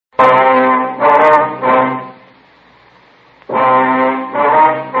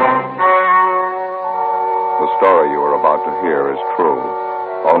crew.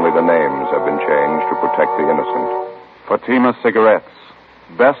 Only the names have been changed to protect the innocent. Fatima Cigarettes,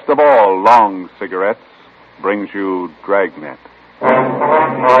 best of all long cigarettes, brings you Dragnet.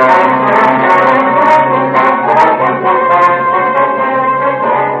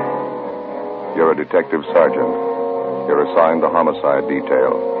 You're a detective sergeant. You're assigned the homicide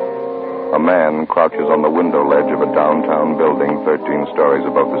detail. A man crouches on the window ledge of a downtown building 13 stories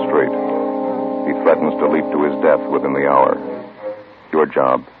above the street. He threatens to leap to his death within the hour. Your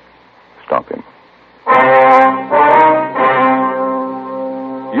job, stop him.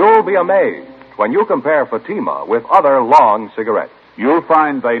 You'll be amazed when you compare Fatima with other long cigarettes. You'll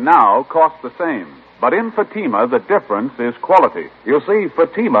find they now cost the same. But in Fatima, the difference is quality. You see,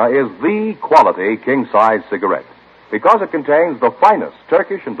 Fatima is the quality king-size cigarette because it contains the finest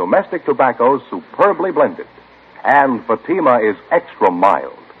Turkish and domestic tobaccos superbly blended. And Fatima is extra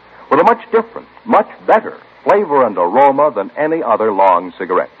mild, with a much different, much better flavor and aroma than any other long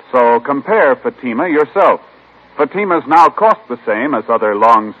cigarette. So compare Fatima yourself. Fatimas now cost the same as other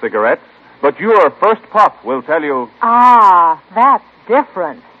long cigarettes, but your first puff will tell you... Ah, that's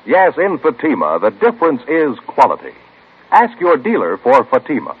different. Yes, in Fatima, the difference is quality. Ask your dealer for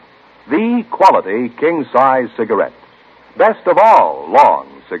Fatima, the quality king-size cigarette. Best of all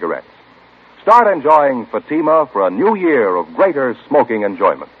long cigarettes. Start enjoying Fatima for a new year of greater smoking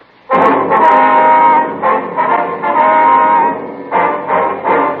enjoyment.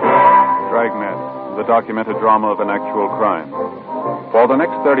 Dragnet, the documented drama of an actual crime. For the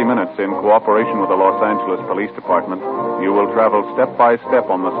next 30 minutes, in cooperation with the Los Angeles Police Department, you will travel step by step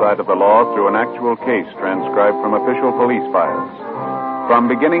on the side of the law through an actual case transcribed from official police files.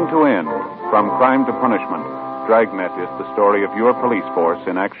 From beginning to end, from crime to punishment, Dragnet is the story of your police force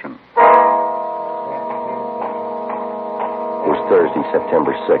in action. It was Thursday,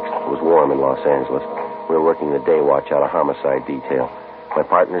 September 6th. It was warm in Los Angeles. We were working the day watch out of homicide detail. My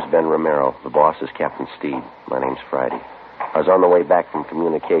partner's Ben Romero. The boss is Captain Steed. My name's Friday. I was on the way back from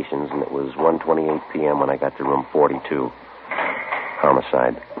communications, and it was 1:28 p.m. when I got to room 42.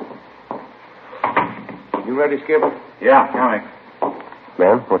 Homicide. You ready, Skipper? Yeah, coming.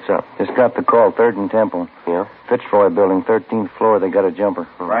 Ben, what's up? Just got the call, 3rd and Temple. Yeah? Fitzroy building, 13th floor. They got a jumper.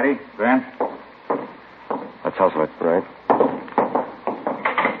 Friday, Ben? Let's hustle it. Right.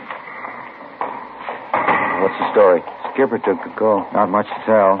 What's the story? Skipper took the call. Not much to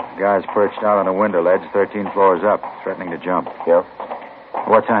tell. Guy's perched out on a window ledge 13 floors up, threatening to jump. Yeah?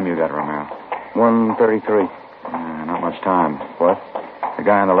 What time you got, Romero? 1:33. Not much time. What? The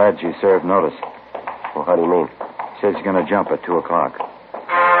guy on the ledge, he served notice. Well, how do you mean? Says he's going to jump at 2 o'clock.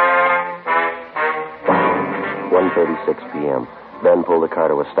 1:36 p.m. Ben pulled the car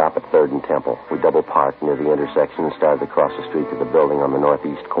to a stop at 3rd and Temple. We double parked near the intersection and started across the street to the building on the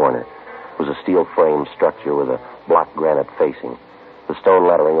northeast corner. It was a steel frame structure with a block granite facing. The stone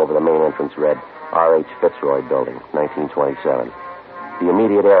lettering over the main entrance read, R.H. Fitzroy Building, 1927. The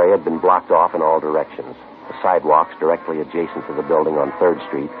immediate area had been blocked off in all directions. The sidewalks directly adjacent to the building on 3rd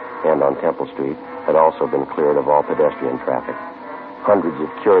Street and on Temple Street had also been cleared of all pedestrian traffic. Hundreds of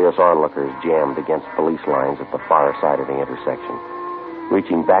curious onlookers jammed against police lines at the far side of the intersection.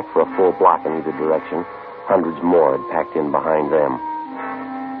 Reaching back for a full block in either direction, hundreds more had packed in behind them.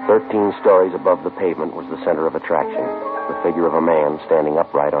 13 stories above the pavement was the center of attraction, the figure of a man standing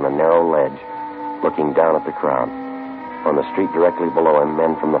upright on a narrow ledge, looking down at the crowd. On the street directly below him,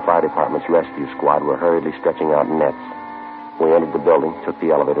 men from the fire department's rescue squad were hurriedly stretching out nets. We entered the building, took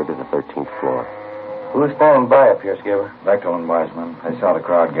the elevator to the 13th floor. Who was standing by up here, Skipper? Bechtel and Wiseman. I saw the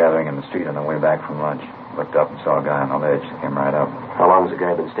crowd gathering in the street on the way back from lunch. Looked up and saw a guy on the ledge. Came right up. How long has the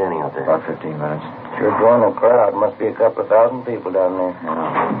guy been standing out there? About 15 minutes. Sure drawing a crowd. Must be a couple of thousand people down there.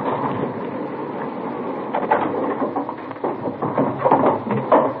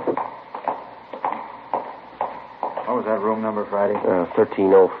 What was that room number, Friday?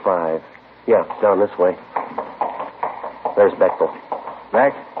 1305. Yeah, down this way. There's Bechtel.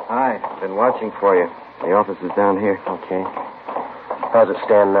 Mac? Hi. Been watching for you. The office is down here. Okay. How's it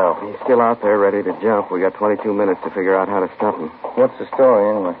stand now? He's still out there ready to jump. We got 22 minutes to figure out how to stop him. What's the story,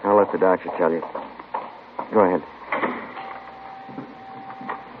 anyway? I'll let the doctor tell you. Go ahead.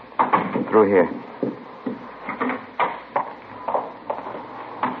 Through here.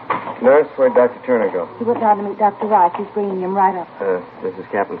 Nurse, where'd Dr. Turner go? He went down to meet Dr. Rice. He's bringing him right up. This is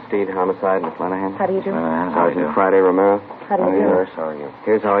Captain Steed, homicide, Miss Lanahan. How do you do? Sergeant Friday Romero. How do you do? Nurse, how are you?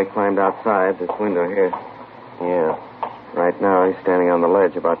 Here's how he climbed outside this window here. Yeah. Right now, he's standing on the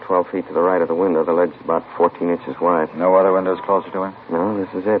ledge about 12 feet to the right of the window. The ledge is about 14 inches wide. No other windows closer to him? No,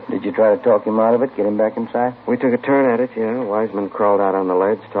 this is it. Did you try to talk him out of it, get him back inside? We took a turn at it, yeah. Wiseman crawled out on the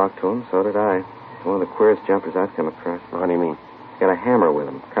ledge, talked to him. So did I. It's one of the queerest jumpers I've come across. How do you mean? got a hammer with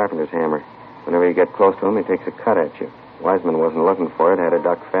him, carpenter's hammer. Whenever you get close to him, he takes a cut at you. Wiseman wasn't looking for it, had to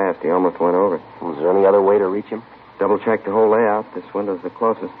duck fast. He almost went over. Was there any other way to reach him? Double-checked the whole layout. This window's the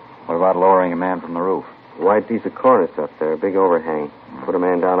closest. What about lowering a man from the roof? Wide piece of cornice up there, a big overhang. Put a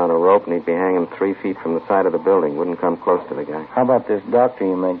man down on a rope, and he'd be hanging 3 feet from the side of the building. Wouldn't come close to the guy. How about this doctor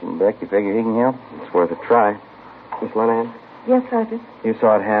you mentioned, Beck? You figure he can help? It's worth a try. Miss Lenahan? Yes, Sergeant. You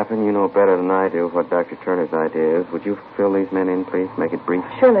saw it happen. You know better than I do what Dr. Turner's idea is. Would you fill these men in, please? Make it brief.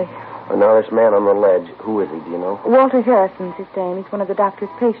 Surely. Now, this man on the ledge, who is he, do you know? Walter Harrison's his name. He's one of the doctor's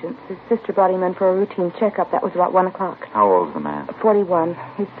patients. His sister brought him in for a routine checkup. That was about 1 o'clock. How old's the man? 41.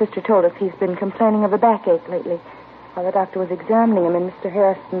 His sister told us he's been complaining of a backache lately. While the doctor was examining him, and Mr.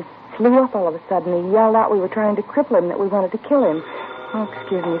 Harrison flew up all of a sudden. He yelled out we were trying to cripple him, that we wanted to kill him. Oh,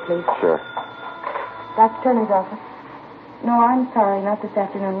 excuse me, please. Sure. Dr. Turner's office. No, I'm sorry. Not this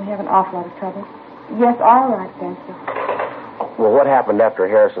afternoon. We have an awful lot of trouble. Yes, all right, thank you. Well, what happened after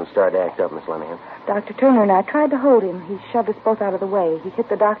Harrison started to act up, Miss Lenahan? Dr. Turner and I tried to hold him. He shoved us both out of the way. He hit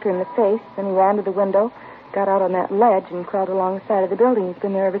the doctor in the face, then he ran to the window, got out on that ledge, and crawled along the side of the building. He's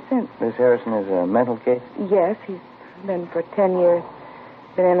been there ever since. Miss Harrison is a mental case? Yes, he's been for 10 years.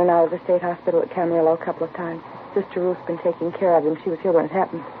 Been in and out of the state hospital at Camarillo a couple of times. Sister Ruth's been taking care of him. She was here when it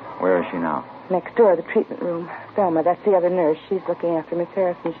happened. Where is she now? Next door, the treatment room. Thelma, that's the other nurse. She's looking after Miss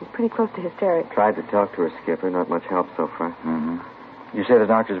Harrison. She's pretty close to hysterics. Tried to talk to her, Skipper. Not much help so far. Mm-hmm. You say the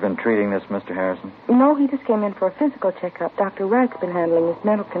doctor's been treating this, Mr. Harrison? No, he just came in for a physical checkup. Dr. Reich's been handling his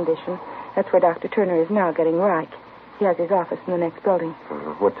mental condition. That's where Dr. Turner is now, getting Reich. He has his office in the next building.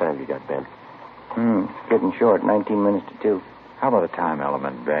 What time have you got, Ben? It's getting short. 19 minutes to 2. How about a time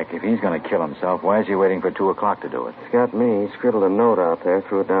element, Beck? If he's going to kill himself, why is he waiting for 2 o'clock to do it? It's got me. He scribbled a note out there,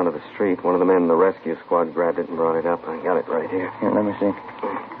 threw it down to the street. One of the men in the rescue squad grabbed it and brought it up. I got it right here. Here, let me see.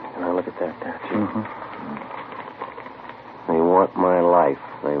 Can I look at that there, too? Mm-hmm. They want my life.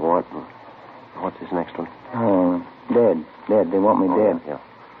 They want... What's his next one? Oh, dead. Dead. They want me dead. Yeah.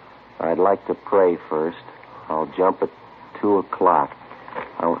 I'd like to pray first. I'll jump at 2 o'clock.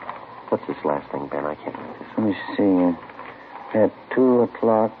 What's this last thing, Ben? I can't read this. Let me see. At 2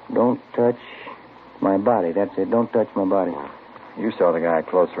 o'clock, don't touch my body. That's it. Don't touch my body. You saw the guy at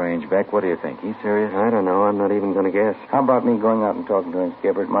close range, Beck. What do you think? He's serious? I don't know. I'm not even going to guess. How about me going out and talking to him,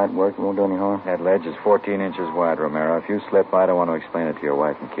 Skipper? It might work. It won't do any harm. That ledge is 14 inches wide, Romero. If you slip, I don't want to explain it to your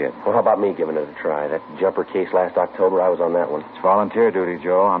wife and kid. Well, how about me giving it a try? That jumper case last October, I was on that one. It's volunteer duty,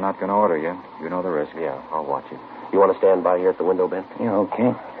 Joe. I'm not going to order you. You know the risk. Yeah, I'll watch you. You want to stand by here at the window, Ben? Yeah,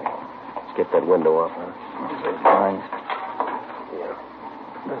 okay. Let's get that window up, huh? Those blinds. Yeah.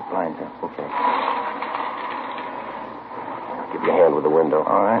 Those blinds up. Okay. I'll give you a hand with the window.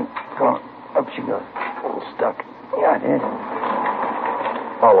 All right. Come on. Up she goes. I'm stuck. Yeah, it is.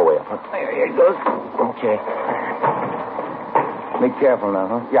 All the way up, huh? Here it goes. Okay. Be careful now,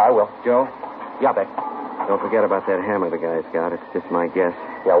 huh? Yeah, I will. Joe? Yeah, Beck. Don't forget about that hammer the guy's got. It's just my guess.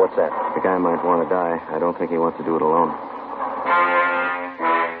 Yeah, what's that? The guy might want to die. I don't think he wants to do it alone.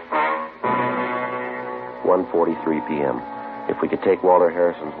 1:43 p.m. If we could take Walter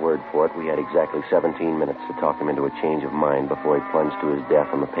Harrison's word for it, we had exactly 17 minutes to talk him into a change of mind before he plunged to his death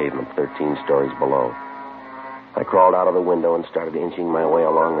on the pavement 13 stories below. I crawled out of the window and started inching my way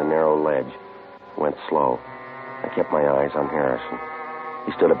along the narrow ledge. Went slow. I kept my eyes on Harrison.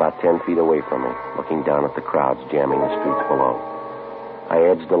 He stood about 10 feet away from me, looking down at the crowds jamming the streets below. I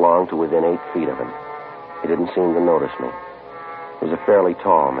edged along to within 8 feet of him. He didn't seem to notice me. He was a fairly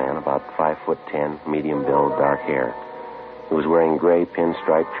tall man, about 5'10", medium build, dark hair. He was wearing gray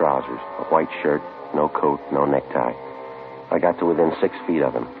pinstripe trousers, a white shirt, no coat, no necktie. I got to within 6 feet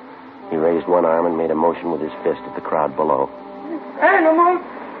of him. He raised one arm and made a motion with his fist at the crowd below. Animal!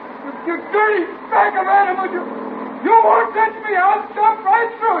 You dirty bag of animal! You won't touch me! I'll jump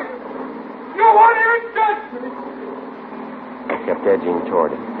right through you! You won't even touch me! I kept edging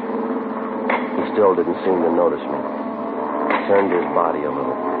toward him. He still didn't seem to notice me. He turned his body a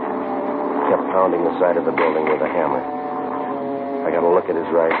little. Kept pounding the side of the building with a hammer. I got a look at his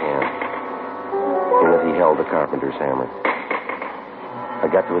right hand. In it he held the carpenter's hammer. I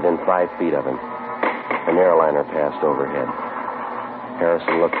got to within 5 feet of him. An airliner passed overhead.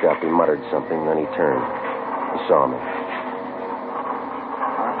 Harrison looked up. He muttered something, then he turned. He saw me.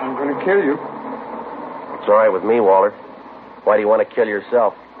 I'm going to kill you. It's all right with me, Walter. Why do you want to kill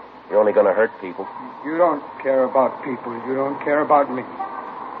yourself? You're only going to hurt people. You don't care about people. You don't care about me.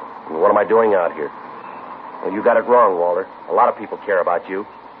 And what am I doing out here? Well, you got it wrong, Walter. A lot of people care about you.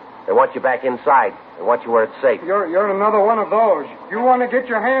 They want you back inside. They want you where it's safe. You're another one of those. You want to get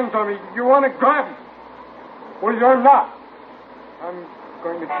your hands on me. You want to grab me. Well, you're not. I'm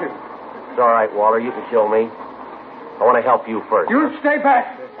going to kill you. It's all right, Walter. You can kill me. I want to help you first. You stay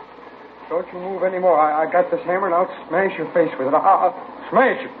back. Don't you move anymore. I got this hammer, and I'll smash your face with it. I'll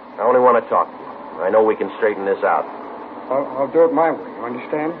smash it. I only want to talk to you. I know we can straighten this out. I'll do it my way, you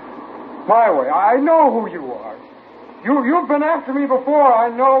understand? My way. I know who you are. You've been after me before. I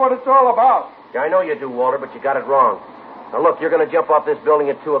know what it's all about. Yeah, I know you do, Walter, but you got it wrong. Now, look, you're going to jump off this building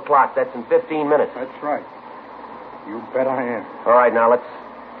at 2 o'clock. That's in 15 minutes. That's right. You bet I am. All right, now, let's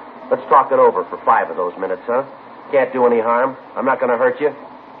talk it over for 5 of those minutes, huh? Can't do any harm. I'm not going to hurt you.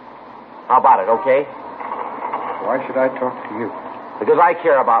 How about it, okay? Why should I talk to you? Because I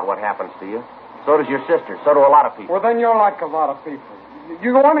care about what happens to you. So does your sister. So do a lot of people. Well, then you're like a lot of people.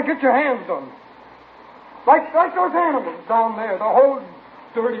 You want to get your hands on them. Like those animals down there, the whole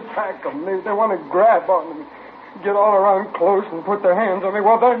dirty pack of them. They want to grab on me, get all around close and put their hands on me.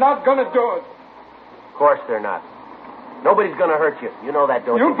 Well, they're not going to do it. Of course they're not. Nobody's going to hurt you. You know that,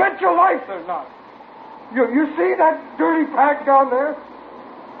 don't you? You bet your life they're not. You see that dirty pack down there?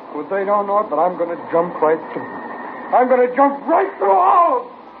 Well, they don't know it, but I'm going to jump right through. I'm going to jump right through all of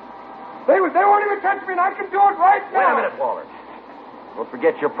them. They won't even touch me, and I can do it right now. Wait a minute, Walter. Don't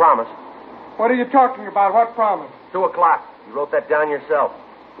forget your promise. What are you talking about? What promise? 2 o'clock. You wrote that down yourself.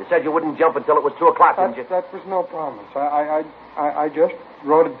 You said you wouldn't jump until it was 2 o'clock, didn't you? That was no promise. I just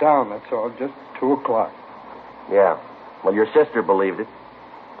wrote it down, that's all. Just 2 o'clock. Yeah. Well, your sister believed it.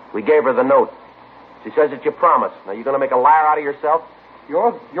 We gave her the note. She says that you promised. Now, you going to make a liar out of yourself?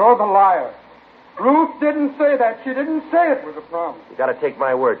 You're the liar. Ruth didn't say that. She didn't say it was a promise. You got to take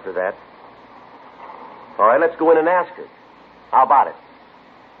my word for that. All right, let's go in and ask her. How about it?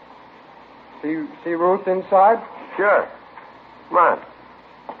 See Ruth inside? Sure. Come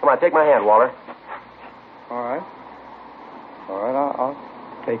on, take my hand, Walter. All right, I'll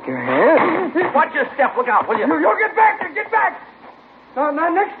take your hand. Watch your step. Look out, will you? You get back there. Get back. Now,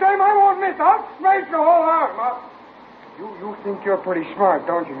 next time I won't miss. I'll smash your whole arm. You think you're pretty smart,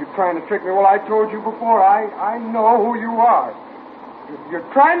 don't you? You're trying to trick me. Well, I told you before. I know who you are.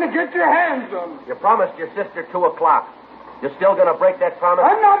 You're trying to get your hands on me. You promised your sister 2 o'clock. You're still going to break that promise?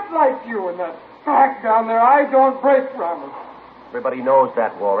 I'm not like you in that pack down there. I don't break promise. Everybody knows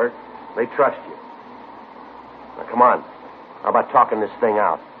that, Walter. They trust you. Now, come on. How about talking this thing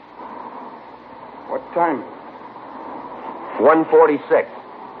out? What time? 1:46.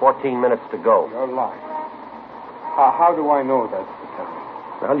 14 minutes to go. You're lying. How do I know that's the time?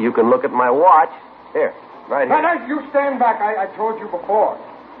 Well, you can look at my watch. Here, right here. No, you stand back. I told you before.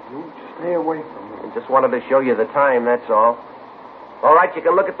 You stay away from me. I just wanted to show you the time, that's all. All right, you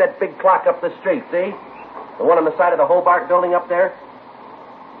can look at that big clock up the street, see? The one on the side of the Hobart building up there?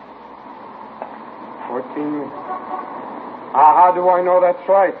 14 minutes. How do I know that's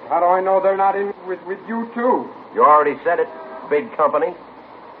right? How do I know they're not in with you, too? You already said it. Big company.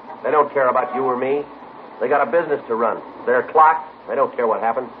 They don't care about you or me. They got a business to run. Their clock, they don't care what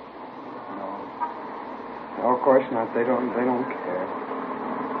happens. No, of course not. They don't care.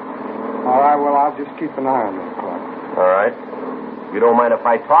 All right, well, I'll just keep an eye on this clock. All right. You don't mind if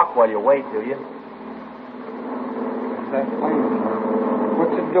I talk while you wait, do you? What's that plane?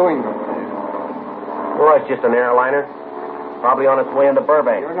 What's it doing up there? Well, it's just an airliner. Probably on its way into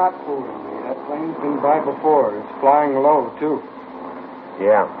Burbank. You're not fooling me. That plane's been by before. It's flying low, too.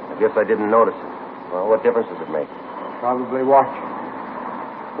 Yeah, I guess I didn't notice it. Well, what difference does it make? Probably watching.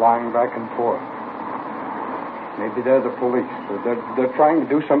 Flying back and forth. Maybe they're the police. They're trying to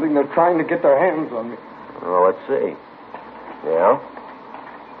do something. They're trying to get their hands on me. Well, let's see. Yeah.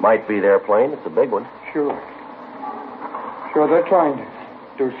 Might be their plane. It's a big one. Sure, they're trying to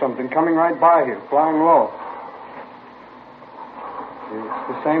do something. Coming right by here, flying low. It's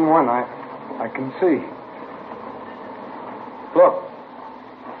the same one. I can see. Look,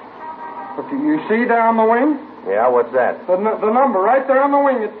 you see there on the wing? Yeah, what's that? The number right there on the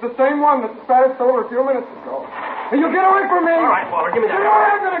wing. It's the same one that passed over a few minutes ago. Hey, you get away from me! All right, Walter, give me that. You know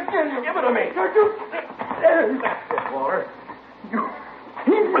I'm going to kill you. Give it to me. That's it, Walter.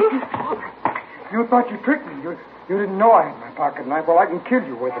 You thought you tricked me. You didn't know I had my pocket knife. Well, I can kill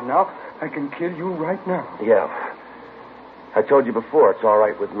you with it now. I can kill you right now. Yeah. I told you before, it's all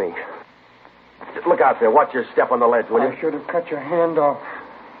right with me. Look out there. Watch your step on the ledge, will you? I should have cut your hand off.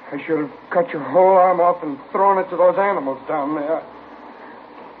 I should have cut your whole arm off and thrown it to those animals down there.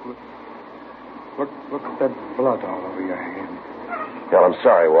 Look at that blood all over your hand. Well, I'm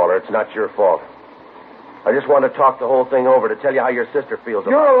sorry, Walter. It's not your fault. I just wanted to talk the whole thing over to tell you how your sister feels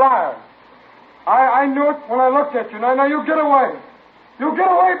about it. You're a liar. I knew it when I looked at you. Now you get away. You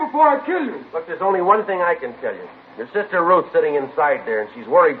get away before I kill you. Look, there's only one thing I can tell you. Your sister Ruth's sitting inside there, and she's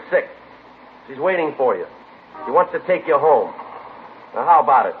worried sick. She's waiting for you. She wants to take you home. Now, how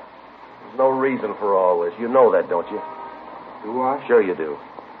about it? There's no reason for all this. You know that, don't you? Do I? Sure you do.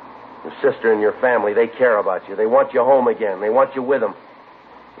 Your sister and your family, they care about you. They want you home again. They want you with them.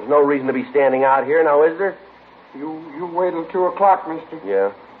 There's no reason to be standing out here now, is there? You wait till 2 o'clock, mister.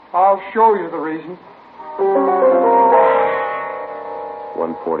 Yeah. I'll show you the reason.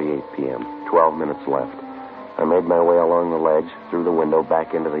 1:48 p.m. 12 minutes left. I made my way along the ledge, through the window,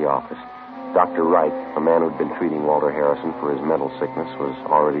 back into the office. Dr. Wright, a man who'd been treating Walter Harrison for his mental sickness, was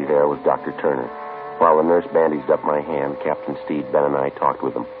already there with Dr. Turner. While the nurse bandaged up my hand, Captain Steed, Ben, and I talked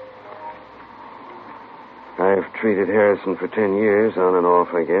with him. I've treated Harrison for 10 years, on and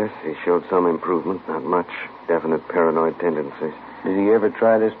off, I guess. He showed some improvement, not much. Definite paranoid tendencies. Did he ever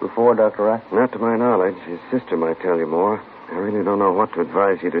try this before, Dr. Wright? Not to my knowledge. His sister might tell you more. I really don't know what to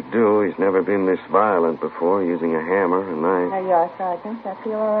advise you to do. He's never been this violent before, using a hammer, a knife. There you are, Sergeant. That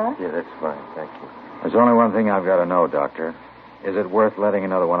feel all right? Yeah, that's fine. Thank you. There's only one thing I've got to know, Doctor. Is it worth letting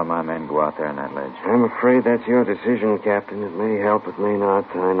another one of my men go out there on that ledge? I'm afraid that's your decision, Captain. It may help, it may not.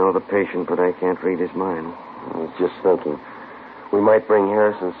 I know the patient, but I can't read his mind. I was just thinking. We might bring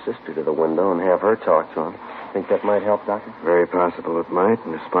Harrison's sister to the window and have her talk to him. Think that might help, Doctor? Very possible it might.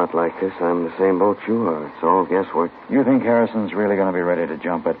 In a spot like this, I'm in the same boat you are. It's all guesswork. You think Harrison's really going to be ready to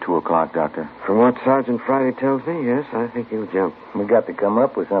jump at 2 o'clock, Doctor? From what Sergeant Friday tells me, yes, I think he'll jump. We got to come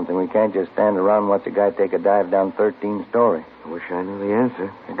up with something. We can't just stand around and watch a guy take a dive down 13 story. I wish I knew the answer.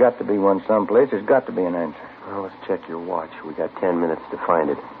 There's got to be one someplace. There's got to be an answer. Well, let's check your watch. We got 10 minutes to find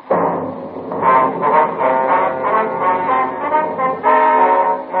it.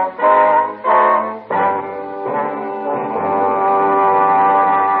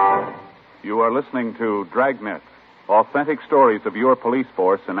 You are listening to Dragnet, authentic stories of your police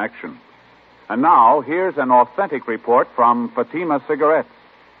force in action. And now, here's an authentic report from Fatima Cigarettes.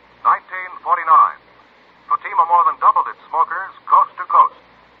 1949. Fatima more than doubled its smokers coast to coast.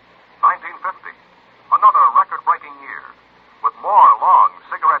 1950. Another record-breaking year, with more long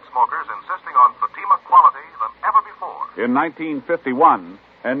cigarette smokers insisting on Fatima quality than ever before. In 1951,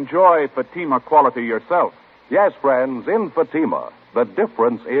 enjoy Fatima quality yourself. Yes, friends, in Fatima, the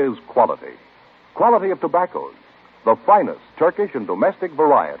difference is quality. Quality of tobaccos. The finest Turkish and domestic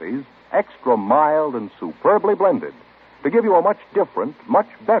varieties, extra mild and superbly blended, to give you a much different, much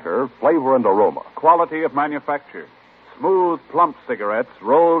better flavor and aroma. Quality of manufacture. Smooth, plump cigarettes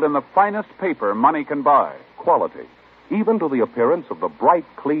rolled in the finest paper money can buy. Quality, even to the appearance of the bright,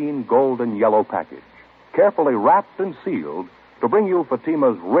 clean, golden yellow package, carefully wrapped and sealed to bring you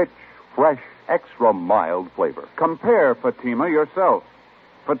Fatima's rich, fresh, extra mild flavor. Compare Fatima yourself.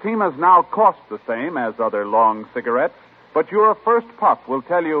 Fatimas now cost the same as other long cigarettes, but your first puff will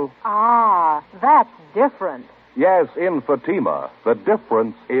tell you... Ah, that's different. Yes, in Fatima, the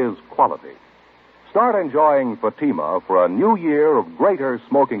difference is quality. Start enjoying Fatima for a new year of greater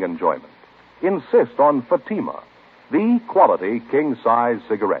smoking enjoyment. Insist on Fatima, the quality king-size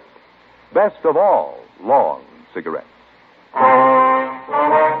cigarette. Best of all long cigarettes.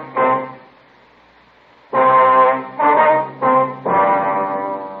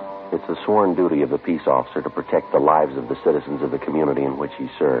 It's the sworn duty of the peace officer to protect the lives of the citizens of the community in which he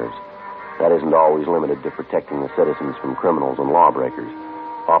serves. That isn't always limited to protecting the citizens from criminals and lawbreakers.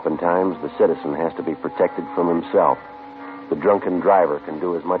 Oftentimes, the citizen has to be protected from himself. The drunken driver can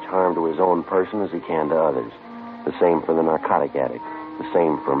do as much harm to his own person as he can to others. The same for the narcotic addict. The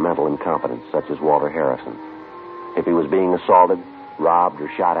same for mental incompetence, such as Walter Harrison. If he was being assaulted, robbed, or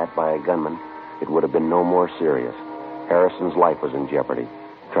shot at by a gunman, it would have been no more serious. Harrison's life was in jeopardy.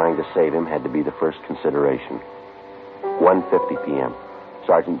 Trying to save him had to be the first consideration. 1:50 p.m.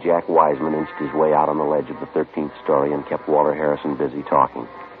 Sergeant Jack Wiseman inched his way out on the ledge of the 13th story and kept Walter Harrison busy talking.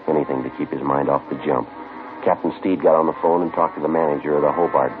 Anything to keep his mind off the jump. Captain Steed got on the phone and talked to the manager of the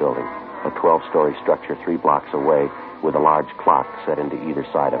Hobart building, a 12-story structure 3 blocks away with a large clock set into either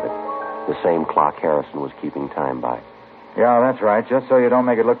side of it. The same clock Harrison was keeping time by. Yeah, that's right, just so you don't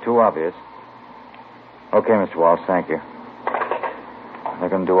make it look too obvious. Okay, Mr. Walsh, thank you. They're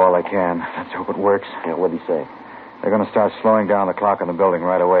going to do all they can. Let's hope it works. Yeah, what'd he say? They're going to start slowing down the clock in the building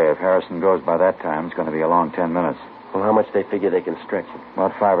right away. If Harrison goes by that time, it's going to be a long 10 minutes. Well, how much they figure they can stretch it?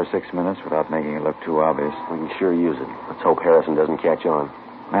 About 5 or 6 minutes without making it look too obvious. We can sure use it. Let's hope Harrison doesn't catch on.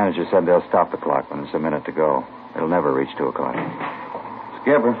 Manager said they'll stop the clock when it's a minute to go. It'll never reach 2 o'clock.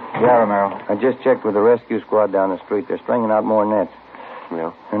 Skipper. Yeah, Romero. I just checked with the rescue squad down the street. They're stringing out more nets.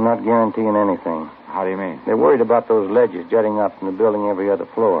 Yeah? They're not guaranteeing anything. How do you mean? They're worried about those ledges jutting up from the building every other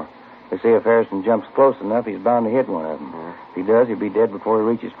floor. They say if Harrison jumps close enough, he's bound to hit one of them. If he does, he'll be dead before he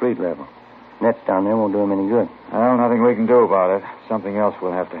reaches street level. Nets down there won't do him any good. Well, nothing we can do about it. Something else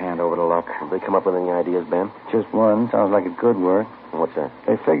we'll have to hand over to luck. Have they come up with any ideas, Ben? Just one. Sounds like it could work. What's that?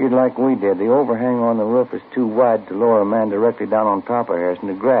 They figured like we did. The overhang on the roof is too wide to lower a man directly down on top of Harrison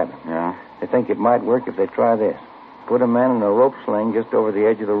to grab him. Yeah? They think it might work if they try this. Put a man in a rope sling just over the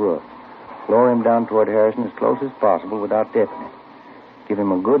edge of the roof. Lower him down toward Harrison as close as possible without tipping him. Give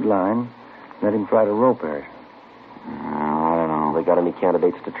him a good line. Let him try to rope Harrison. I don't know. They got any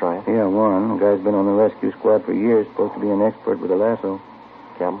candidates to try it? Yeah, one. The guy's been on the rescue squad for years. Supposed to be an expert with a lasso.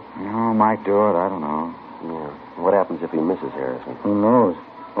 Captain? No, might do it. I don't know. Yeah. What happens if he misses Harrison? Who knows?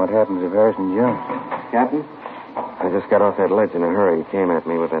 What happens if Harrison jumps? Captain? I just got off that ledge in a hurry. He came at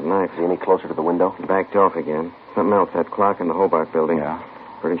me with that knife. Is he any closer to the window? He backed off again. Something else, that clock in the Hobart building. Yeah?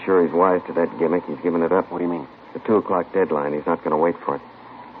 Pretty sure he's wise to that gimmick. He's given it up. What do you mean? The 2 o'clock deadline. He's not going to wait for it.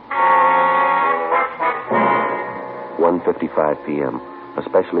 1:55 p.m. A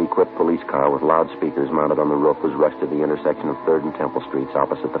specially equipped police car with loudspeakers mounted on the roof was rushed to the intersection of 3rd and Temple Streets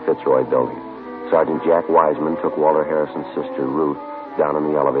opposite the Fitzroy building. Sergeant Jack Wiseman took Walter Harrison's sister, Ruth, down in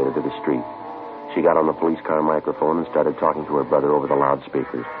the elevator to the street. She got on the police car microphone and started talking to her brother over the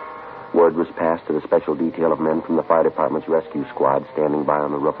loudspeakers. Word was passed to the special detail of men from the fire department's rescue squad standing by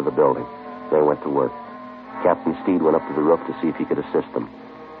on the roof of the building. They went to work. Captain Steed went up to the roof to see if he could assist them.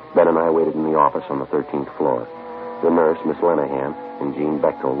 Ben and I waited in the office on the 13th floor. The nurse, Miss Lenahan, and Jean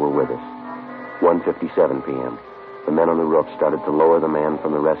Bechtel were with us. 1:57 p.m. The men on the roof started to lower the man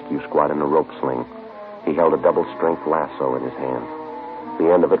from the rescue squad in a rope sling. He held a double-strength lasso in his hand.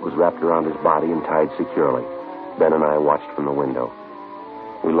 The end of it was wrapped around his body and tied securely. Ben and I watched from the window.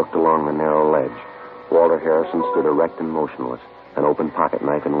 We looked along the narrow ledge. Walter Harrison stood erect and motionless, an open pocket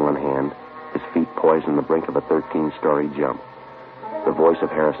knife in one hand, his feet poised on the brink of a 13-story jump. The voice of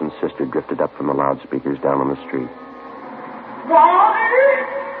Harrison's sister drifted up from the loudspeakers down on the street. Walter?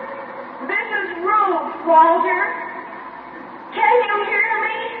 This is Ruth, Walter. Can you hear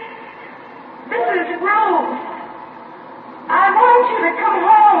me? This is Ruth. I want you to come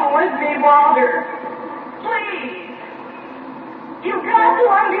home with me, Walter. Please. You've got to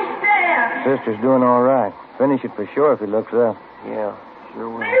understand. Sister's doing all right. Finish it for sure if he looks up. Yeah, sure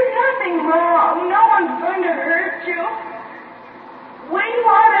will. There's nothing wrong. No one's going to hurt you. We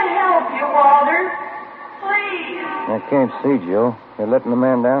want to help you, Walter. Please. I can't see, Joe. They're letting the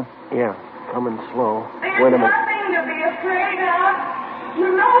man down? Yeah, coming slow. There's Wait a minute. nothing to be afraid of. You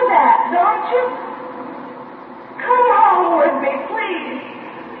know that, don't you? Come home with me, please.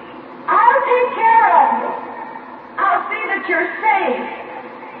 I'll take care of you. I'll see that you're safe.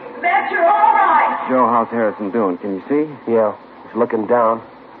 That you're all right. Joe, how's Harrison doing? Can you see? Yeah, he's looking down.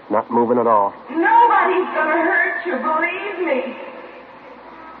 Not moving at all. Nobody's going to hurt you, believe me.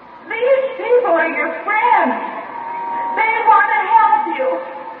 These people are your friends. They want to help you.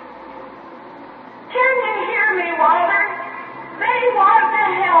 Can you hear me, Walter? They want to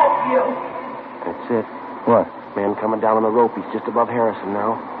help you. That's it. What? Man coming down on the rope. He's just above Harrison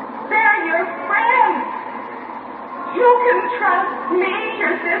now. They're your friends. You can trust me,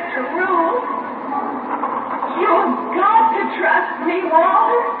 your sister Ruth. You've got to trust me,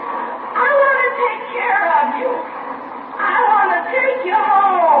 Walter. I want to take care of you. I want to take you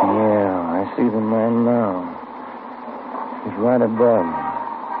home. Yeah, I see the man now. He's right above me.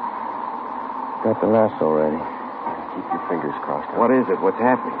 Got the lasso ready. Keep your fingers crossed. What is it? What's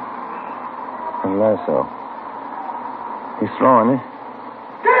happening? The lasso. He's throwing it.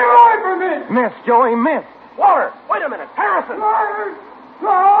 Get away from me! Missed, Joey, missed. Walter, wait a minute. Harrison!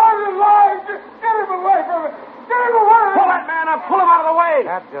 No, I'm alive. Get him away from me. Get him away. Pull that man up. Pull him out of the way.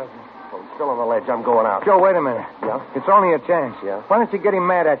 That doesn't. Oh, he's still on the ledge. I'm going out. Joe, wait a minute. Yeah? It's only a chance. Yeah? Why don't you get him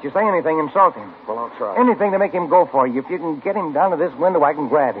mad at you? Say anything, insult him. Well, I'll try. Anything to make him go for you. If you can get him down to this window, I can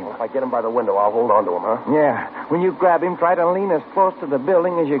grab him. If I get him by the window, I'll hold on to him, huh? Yeah. When you grab him, try to lean as close to the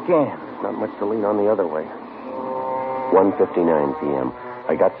building as you can. There's not much to lean on the other way. 1:59 p.m.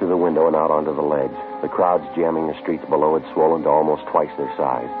 I got through the window and out onto the ledge. The crowds jamming the streets below had swollen to almost twice their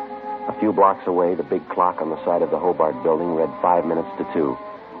size. A few blocks away, the big clock on the side of the Hobart building read 5 minutes to 2,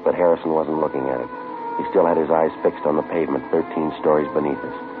 but Harrison wasn't looking at it. He still had his eyes fixed on the pavement 13 stories beneath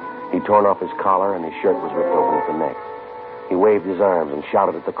us. He'd torn off his collar and his shirt was ripped open at the neck. He waved his arms and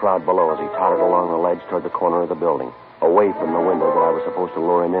shouted at the crowd below as he tottered along the ledge toward the corner of the building, away from the window that I was supposed to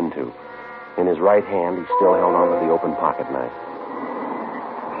lure him into. In his right hand, he still held onto the open pocket knife.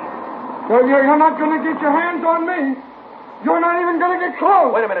 You're not going to get your hands on me. You're not even going to get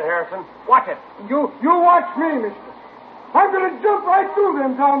close. Wait a minute, Harrison. Watch it. You watch me, mister. I'm going to jump right through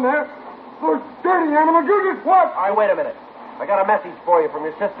them down there. Those dirty animals. You just watch. All right, wait a minute. I got a message for you from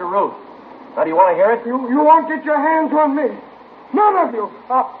your sister Ruth. Now, do you want to hear it? You won't get your hands on me. None of you.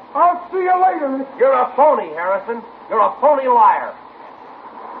 I'll see you later. You're a phony, Harrison. You're a phony liar.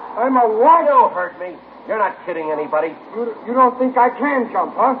 I'm a what? Don't hurt me. You're not kidding anybody. You don't think I can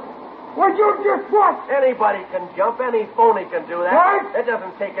jump, huh? Well, you just what? Anybody can jump. Any phony can do that. What? It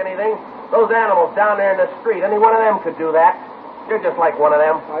doesn't take anything. Those animals down there in the street, any one of them could do that. You're just like one of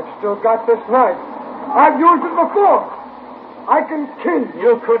them. I've still got this knife. I've used it before. I can kill you.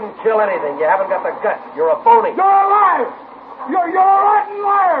 You couldn't kill anything. You haven't got the guts. You're a phony. You're a liar. You're a rotten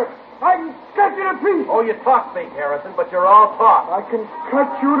liar. I can cut you to pieces. Oh, you talk big, Harrison, but you're all talk. I can cut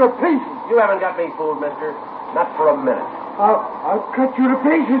you to pieces. You haven't got me fooled, mister. Not for a minute. I'll cut you to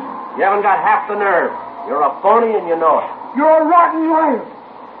pieces. You haven't got half the nerve. You're a phony and you know it. You're a rotten liar.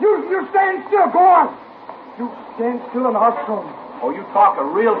 You stand still. Go on. You stand still and I'll show you. Oh, you talk a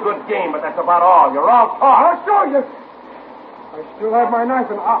real good game, but that's about all. You're all talk. I'll show you. I still have my knife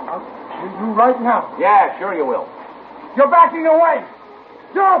and I'll kill you right now. Yeah, sure you will. You're backing away.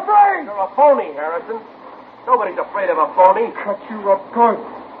 You're afraid. You're a phony, Harrison. Nobody's afraid of a phony. Cut you up good.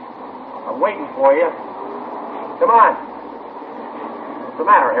 I'm waiting for you. Come on. What's the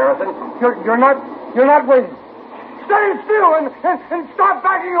matter, Harrison? You're not waiting. Stay still and stop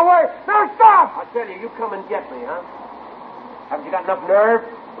backing away. Now stop. I tell you, you come and get me, huh? Haven't you got enough nerve?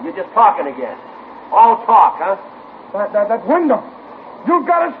 Or you're just talking again. All talk, huh? That window. You've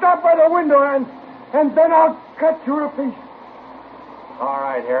got to stop by the window and then I'll cut you to pieces. All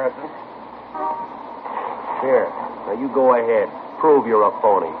right, Harrison. Here. Now you go ahead. Prove you're a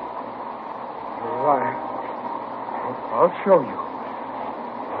phony. All right. I'll show you.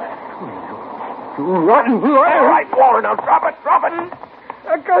 You rotten liar. All right, Walter, now drop it. Drop it.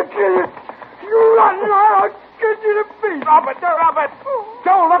 I can't kill you. You rotten liar. I'll cut you to pieces. Drop it. Drop it.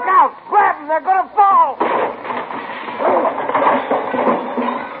 Joe, look out. Grab them. They're going to fall.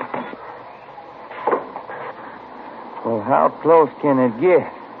 Well, how close can it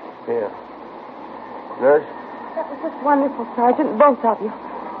get? Here. Nurse? That was just wonderful, Sergeant. Both of you.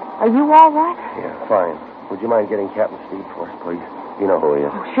 Are you all right? Yeah, fine. Would you mind getting Captain Steve for us, please? You know who he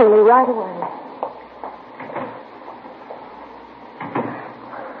is. Oh, surely, right away.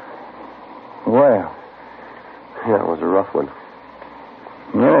 Well, Yeah, it was a rough one.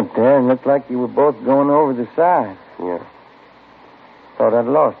 minute there, it looked like you were both going over the side. Yeah. Thought I'd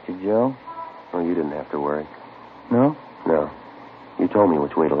lost you, Joe. Well, you didn't have to worry. No? No. You told me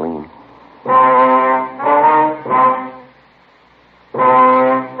which way to lean.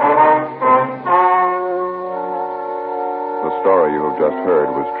 The story you have just heard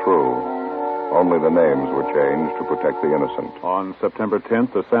was true. Only the names were changed to protect the innocent. On September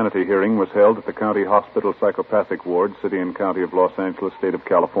 10th, a sanity hearing was held at the County Hospital Psychopathic Ward, City and County of Los Angeles, State of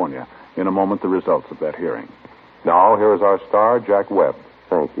California. In a moment, the results of that hearing. Now, here is our star, Jack Webb.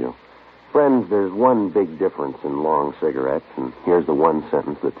 Thank you. Friends, there's one big difference in long cigarettes, and here's the one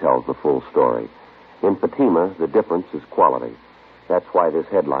sentence that tells the full story. In Fatima, the difference is quality. That's why this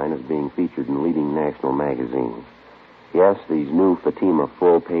headline is being featured in leading national magazines. Yes, these new Fatima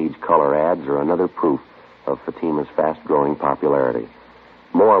full-page color ads are another proof of Fatima's fast-growing popularity.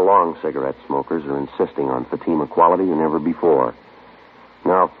 More long cigarette smokers are insisting on Fatima quality than ever before.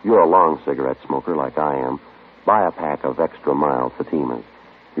 Now, if you're a long cigarette smoker like I am, buy a pack of extra mild Fatimas.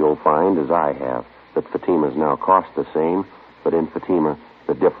 You'll find, as I have, that Fatimas now cost the same, but in Fatima,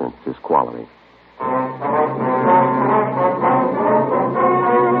 the difference is quality.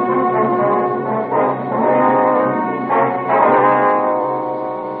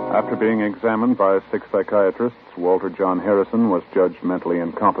 After being examined by 6 psychiatrists, Walter John Harrison was judged mentally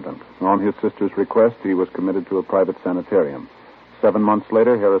incompetent. On his sister's request, he was committed to a private sanitarium. 7 months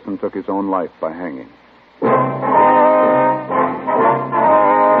later, Harrison took his own life by hanging.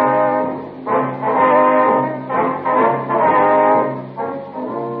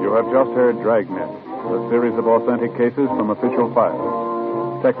 You have just heard Dragnet, a series of authentic cases from official files.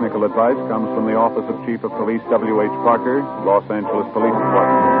 Technical advice comes from the Office of Chief of Police W.H. Parker, Los Angeles Police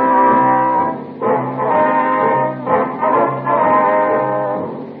Department.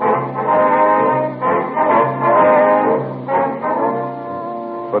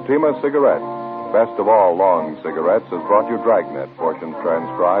 Fatima Cigarettes, best of all long cigarettes, has brought you Dragnet, portions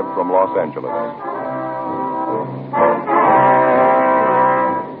transcribed from Los Angeles.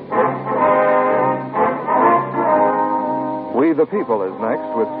 We the People is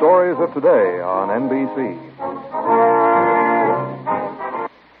next with stories of today on NBC.